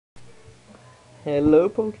Hello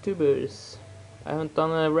PokeTubers! I haven't done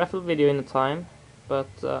a raffle video in a time, but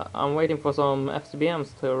I'm waiting for some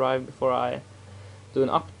FCBMs to arrive before I do an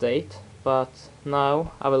update, but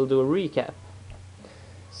now I will do a recap.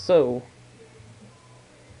 So,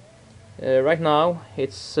 right now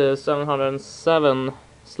it's 707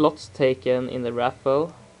 slots taken in the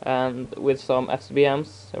raffle, and with some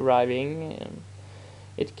FCBMs arriving,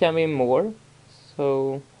 it can be more,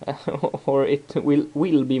 so or it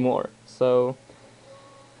will be more, so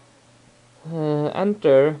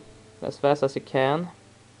enter as fast as you can,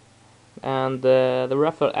 and the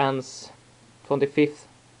raffle ends 25th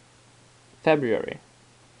February,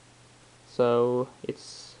 so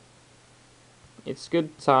it's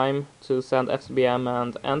good time to send FCBM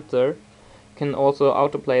and enter. You can also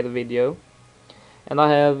autoplay the video, and I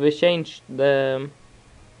have changed the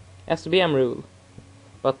FCBM rule,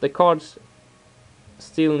 but the cards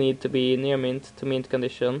still need to be near mint to mint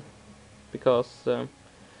condition, because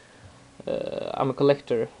I'm a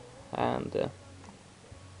collector, and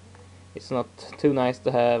it's not too nice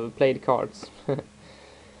to have played cards.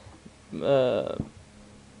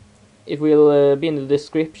 It will be in the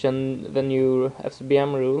description, the new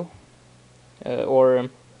FCBM rule, or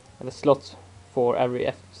the slots for every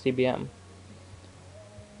FCBM.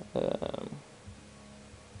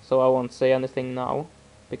 So I won't say anything now,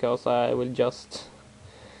 because I will just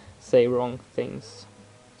say wrong things.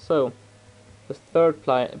 So, the third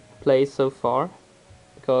place so far,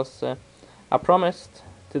 because I promised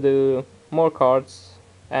to do more cards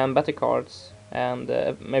and better cards, and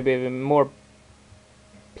maybe even more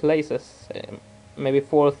places, maybe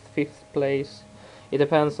 4th, 5th place. It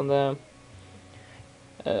depends on the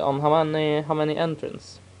on how many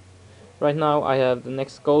entrants. Right now I have the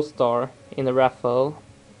next gold star in the raffle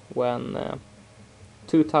when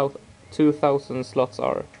 2000 slots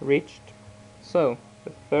are reached. So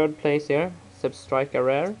the third place here: Substrika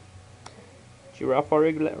rare,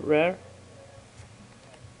 Girafarig rare,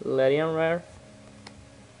 Ledian rare,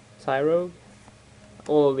 Tyrogue.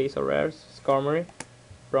 All of these are rares. Skarmory,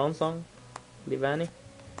 Bronzong, Livani,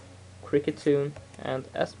 Cricketune, and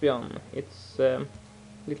Espeon. It's a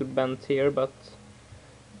little bent here, but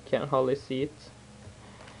can hardly see it.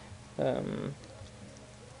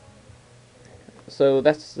 So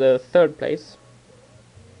that's the third place.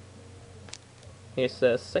 Here's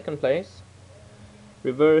second place: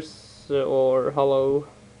 reverse or hollow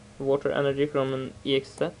water energy from an EX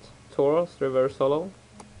set, Tauros reverse hollow,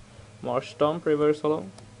 Marshtomp reverse hollow,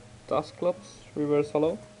 Dusclops reverse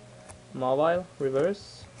hollow, Mawile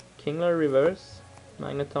reverse, Kingler reverse,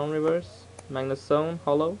 Magneton reverse, Magnezone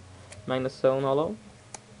hollow, Magnezone hollow,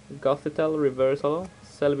 Gothitelle reverse hollow,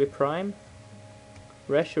 Celebi prime,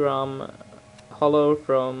 Reshiram hollow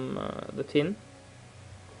from the tin,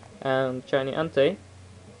 and Shiny Entei.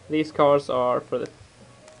 These cards are for the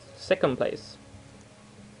second place.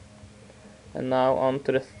 And now on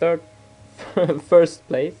to the first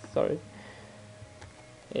place, sorry.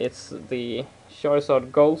 It's the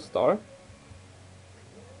Charizard Gold Star,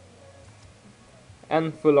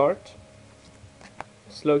 and Full Art,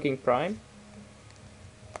 Slowking Prime,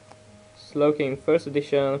 Slowking First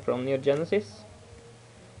Edition from Neo Genesis,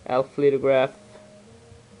 Alphalithograph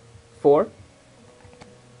 4,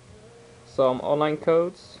 some online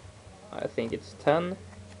codes, I think it's 10,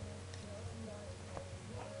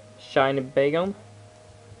 Shiny Bagon,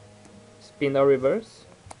 Spinda reverse,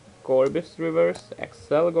 Gorbis reverse,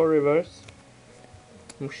 Excelgor reverse,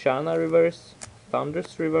 Mushana reverse,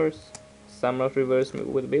 Thundurus reverse, Samurott reverse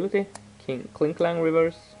with ability, Klinklang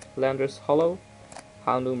reverse, Landorus hollow,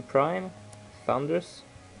 Houndoom prime, Thundurus,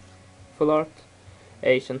 Full Art,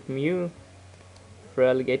 Ancient Mew,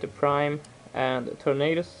 Feraligatr prime, and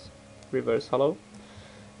Tornadus reverse hollow.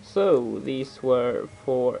 So these were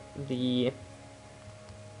for the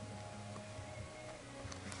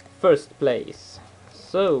first place.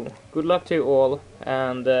 So good luck to you all,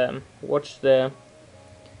 and watch the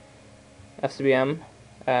FCBM,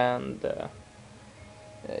 and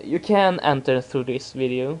you can enter through this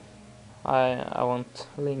video. I won't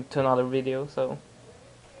link to another video, so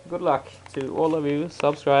good luck to all of you.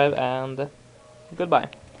 Subscribe, and goodbye.